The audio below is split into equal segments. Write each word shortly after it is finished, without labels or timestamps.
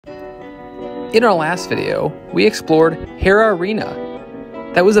In our last video, we explored Hara Arena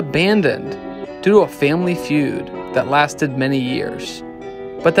that was abandoned due to a family feud that lasted many years.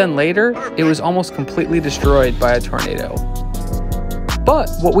 But then later, it was almost completely destroyed by a tornado. But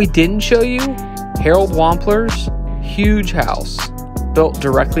what we didn't show you, Ralph Wampler's huge house built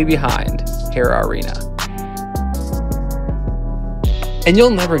directly behind Hara Arena. And you'll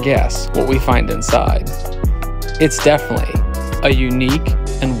never guess what we find inside. It's definitely a unique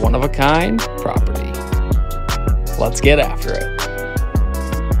and one-of-a-kind property. Let's get after it.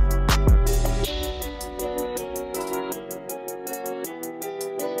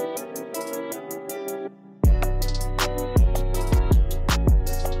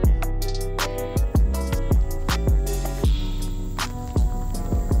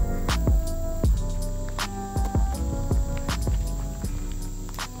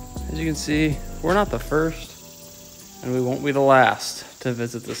 As you can see, we're not the first, and we won't be the last to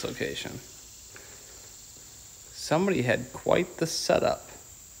visit this location. Somebody had quite the setup.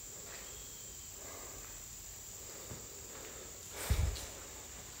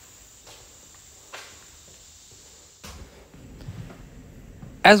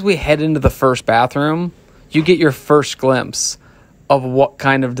 As we head into the first bathroom, you get your first glimpse of what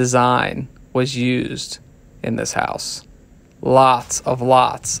kind of design was used in this house. Lots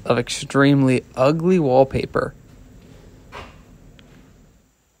of extremely ugly wallpaper.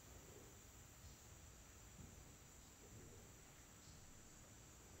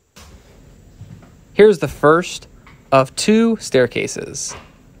 Here's the first of two staircases.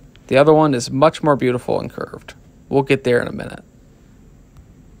 The other one is much more beautiful and curved. We'll get there in a minute.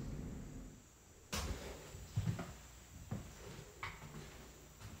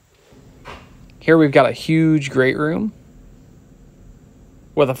 Here we've got a huge great room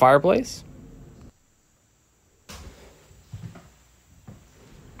with a fireplace.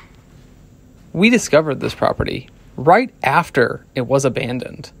 We discovered this property right after it was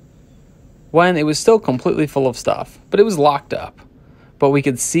abandoned, when it was still completely full of stuff, but it was locked up. But we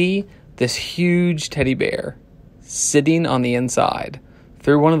could see this huge teddy bear sitting on the inside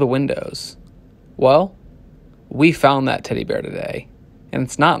through one of the windows. Well, we found that teddy bear today, and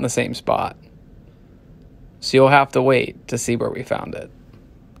it's not in the same spot. So you'll have to wait to see where we found it.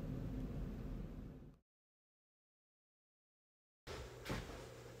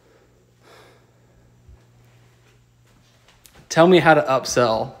 Tell me how to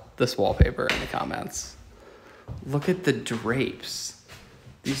upsell this wallpaper in the comments. Look at the drapes.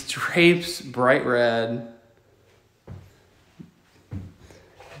 These drapes, bright red,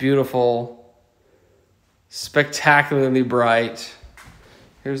 beautiful, spectacularly bright.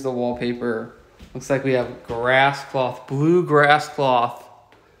 Here's the wallpaper. Looks like we have grass cloth, blue grass cloth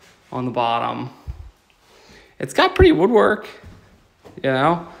on the bottom. It's got pretty woodwork, you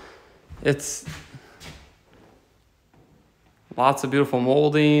know? It's lots of beautiful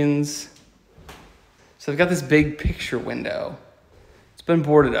moldings. So I've got this big picture window. It's been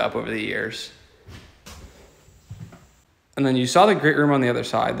boarded up over the years. And then you saw the great room on the other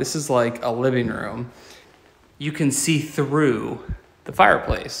side. This is like a living room. You can see through the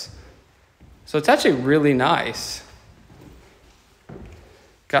fireplace. So it's actually really nice.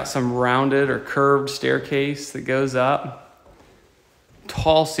 Got some rounded or curved staircase that goes up.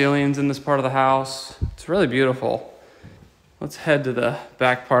 Tall ceilings in this part of the house. It's really beautiful. Let's head to the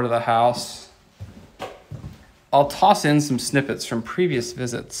back part of the house. I'll toss in some snippets from previous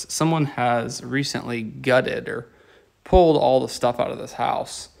visits. Someone has recently gutted or pulled all the stuff out of this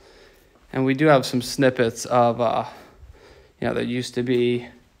house. And we do have some snippets of, there used to be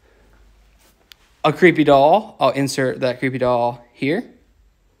a creepy doll. I'll insert that creepy doll here.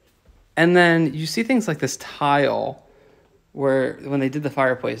 And then you see things like this tile where when they did the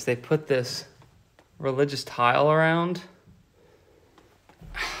fireplace, they put this religious tile around.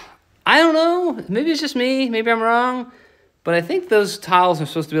 I don't know. Maybe it's just me. Maybe I'm wrong. But I think those tiles are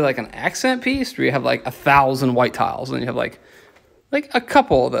supposed to be like an accent piece where you have like 1,000 white tiles and you have like a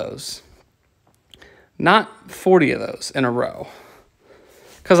couple of those. Not 40 of those in a row.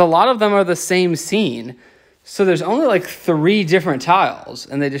 Because a lot of them are the same scene. So there's only like 3 different tiles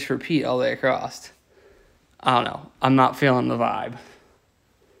and they just repeat all the way across. I don't know. I'm not feeling the vibe.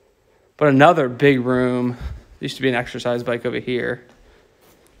 But another big room. There used to be an exercise bike over here.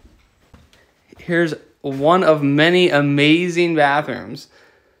 Here's one of many amazing bathrooms.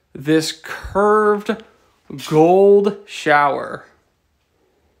 This curved gold shower.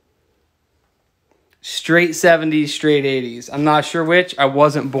 Straight 70s, straight 80s. I'm not sure which. I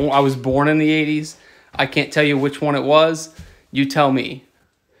wasn't born. I was born in the 80s. I can't tell you which one it was. You tell me.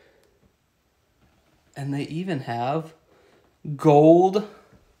 And they even have gold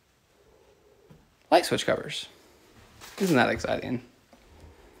light switch covers. Isn't that exciting?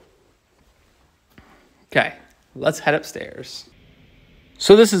 Okay, let's head upstairs.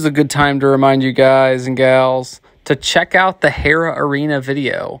 So this is a good time to remind you guys and gals to check out the Hara Arena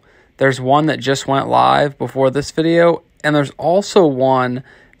video. There's one that just went live before this video, and there's also one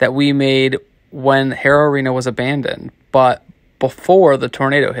that we made when Hara Arena was abandoned, but before the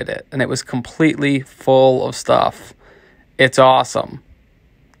tornado hit it, and it was completely full of stuff. It's awesome.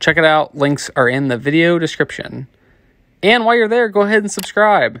 Check it out. Links are in the video description. And while you're there, go ahead and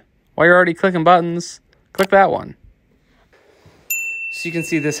subscribe. While you're already clicking buttons, click that one. So you can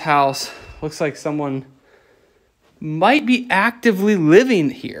see this house looks like someone might be actively living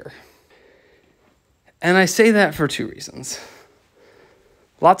here. And I say that for two reasons.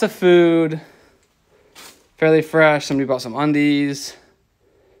 Lots of food, fairly fresh. Somebody bought some undies.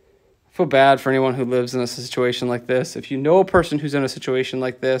 I feel bad for anyone who lives in a situation like this. If you know a person who's in a situation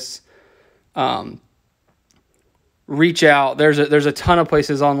like this, reach out. There's a ton of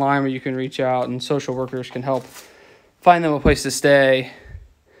places online where you can reach out, and social workers can help find them a place to stay.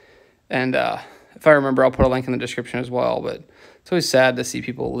 And if I remember, I'll put a link in the description as well. But it's always sad to see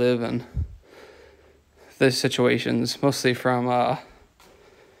people live in those situations, mostly from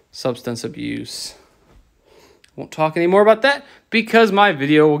substance abuse. Won't talk any more about that because my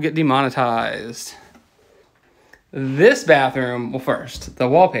video will get demonetized. This bathroom, well, first, the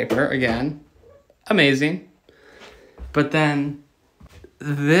wallpaper, again, amazing. But then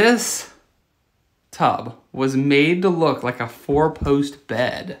this tub was made to look like a 4-post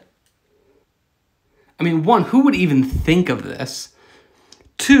bed. I mean, one, who would even think of this?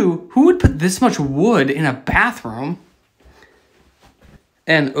 Two, who would put this much wood in a bathroom?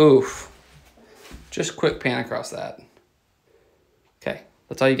 And oof, just quick pan across that. Okay,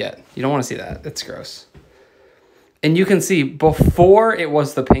 that's all you get. You don't want to see that. It's gross. And you can see before it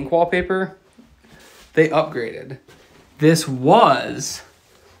was the pink wallpaper, they upgraded. This was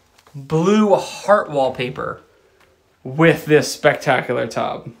blue heart wallpaper with this spectacular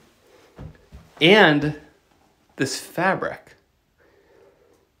tub. And this fabric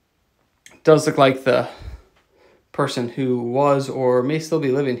does look like the person who was or may still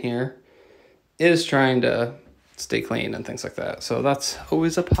be living here is trying to stay clean and things like that. So that's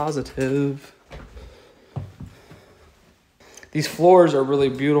always a positive. These floors are really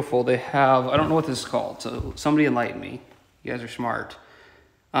beautiful. They have, I don't know what this is called, so somebody enlighten me. You guys are smart.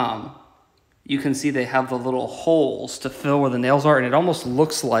 You can see they have the little holes to fill where the nails are, and it almost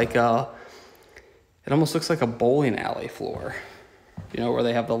looks like a bowling alley floor. You know, where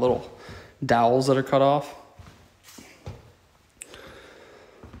they have the little dowels that are cut off.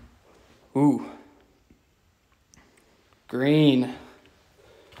 Ooh. Green.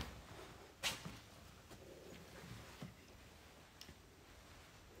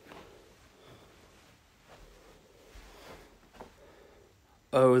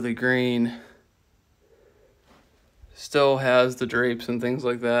 Oh, the green. Still has the drapes and things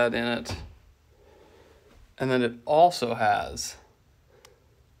like that in it. And then it also has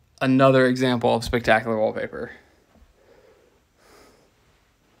another example of spectacular wallpaper.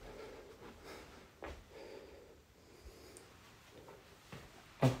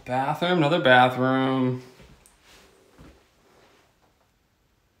 A bathroom, another bathroom.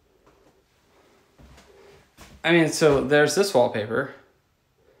 I mean, so there's this wallpaper.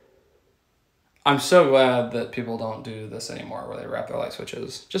 I'm so glad that people don't do this anymore where they wrap their light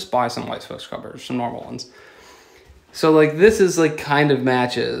switches. Just buy some light switch covers, some normal ones. So like this is like kind of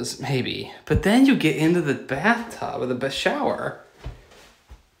matches, maybe. But then you get into the bathtub or the shower.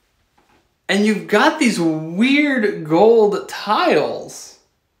 And you've got these weird gold tiles.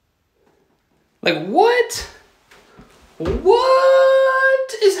 Like what?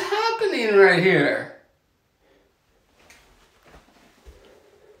 What is happening right here?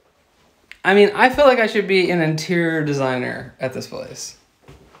 I mean, I feel like I should be an interior designer at this place.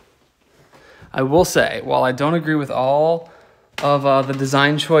 I will say, while I don't agree with all of the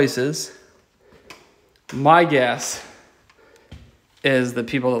design choices, my guess is the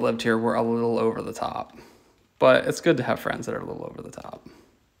people that lived here were a little over the top. But it's good to have friends that are a little over the top.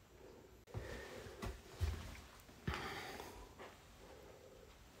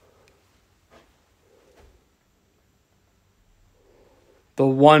 The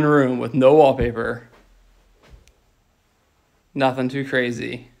one room with no wallpaper. Nothing too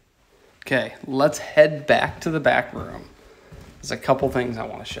crazy. Okay, let's head back to the back room. There's a couple things I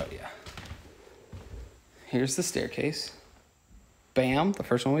want to show you. Here's the staircase. Bam, the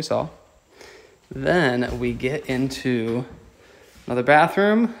first one we saw. Then we get into another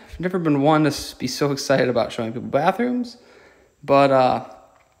bathroom. I've never been one to be so excited about showing people bathrooms, but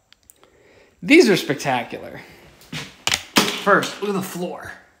These are spectacular. First, look at the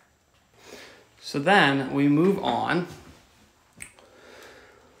floor. So then we move on.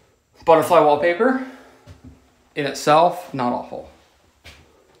 Butterfly wallpaper. In itself, not awful.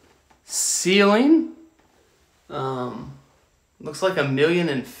 Ceiling. Looks like a million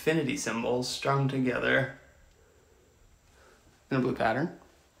infinity symbols strung together in a blue pattern.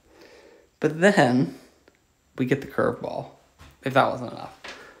 But then we get the curveball, if that wasn't enough.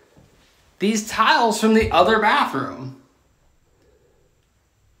 These tiles from the other bathroom.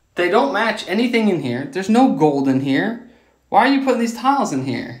 They don't match anything in here. There's no gold in here. Why are you putting these tiles in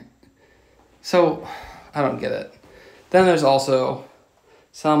here? So, I don't get it. Then there's also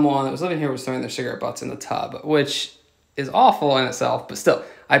someone that was living here was throwing their cigarette butts in the tub, which is awful in itself, but still,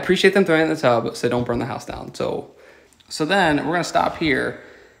 I appreciate them throwing it in the tub so they don't burn the house down. So then we're gonna stop here,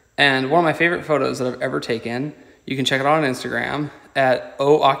 and one of my favorite photos that I've ever taken, you can check it out on Instagram at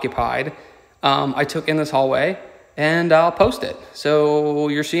occupied. I took in this hallway, and I'll post it. So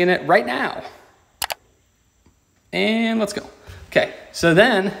you're seeing it right now. And let's go. Okay, so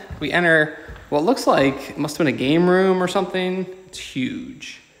then we enter what looks like it must have been a game room or something. It's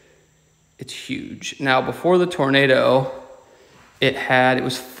huge. It's huge. Now, before the tornado, it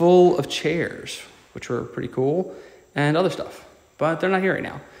was full of chairs, which were pretty cool, and other stuff. But they're not here right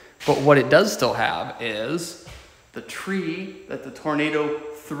now. But what it does still have is the tree that the tornado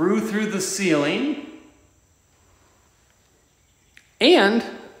threw through the ceiling, and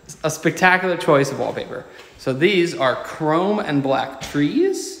a spectacular choice of wallpaper. So these are chrome and black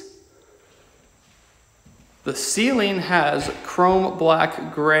trees. The ceiling has chrome,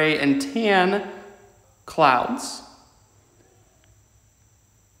 black, gray, and tan clouds.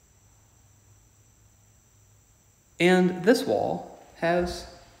 And this wall has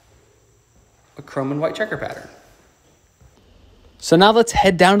a chrome and white checker pattern. So now let's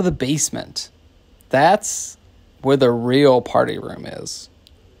head down to the basement. That's where the real party room is.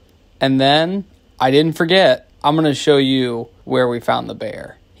 And then, I didn't forget, I'm going to show you where we found the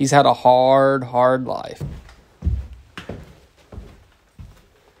bear. He's had a hard, hard life.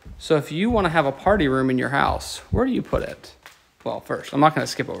 So if you want to have a party room in your house, where do you put it? Well, first, I'm not going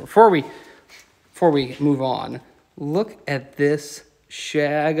to skip over. Before we move on, look at this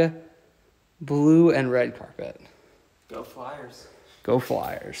shag blue and red carpet. Go Flyers. Go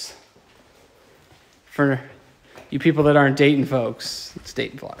Flyers. For you people that aren't Dayton folks, it's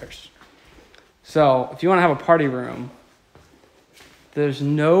Dayton Flyers. So if you want to have a party room, there's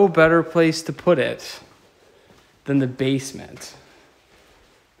no better place to put it than the basement.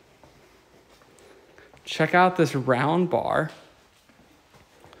 Check out this round bar.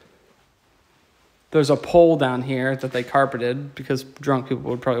 There's a pole down here that they carpeted because drunk people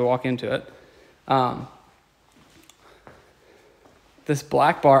would probably walk into it. This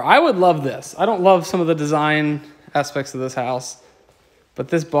black bar, I would love this. I don't love some of the design aspects of this house, but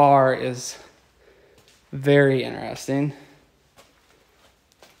this bar is very interesting.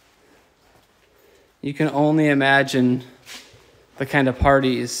 You can only imagine the kind of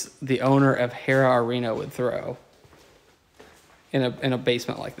parties the owner of Hara Arena would throw in a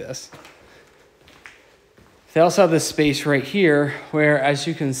basement like this. They also have this space right here where, as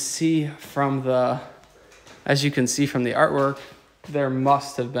you can see from the artwork, there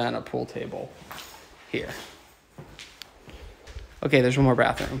must have been a pool table here. Okay, there's one more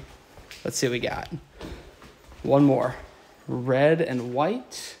bathroom. Let's see what we got. One more. Red and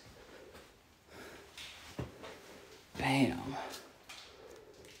white. Bam.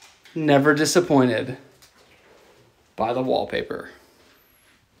 Never disappointed by the wallpaper.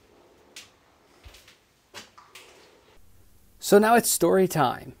 So now it's story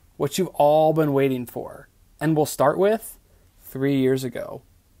time, what you've all been waiting for. And we'll start with 3 years ago.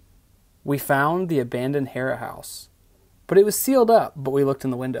 We found the abandoned Hara house, but it was sealed up, but we looked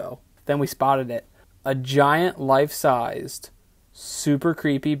in the window. Then we spotted it. A giant life-sized, super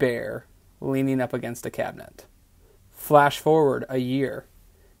creepy bear leaning up against a cabinet. Flash forward a year.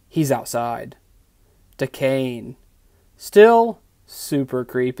 He's outside. Decaying. Still super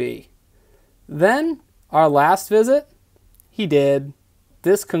creepy. Then, our last visit, he did.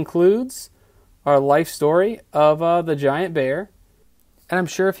 This concludes our life story of the giant bear. And I'm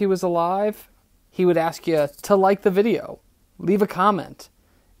sure if he was alive, he would ask you to like the video, leave a comment.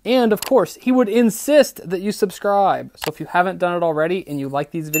 And of course, he would insist that you subscribe. So if you haven't done it already and you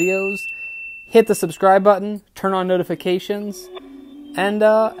like these videos, hit the subscribe button, turn on notifications, and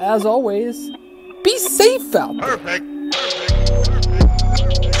as always, be safe out there. Perfect.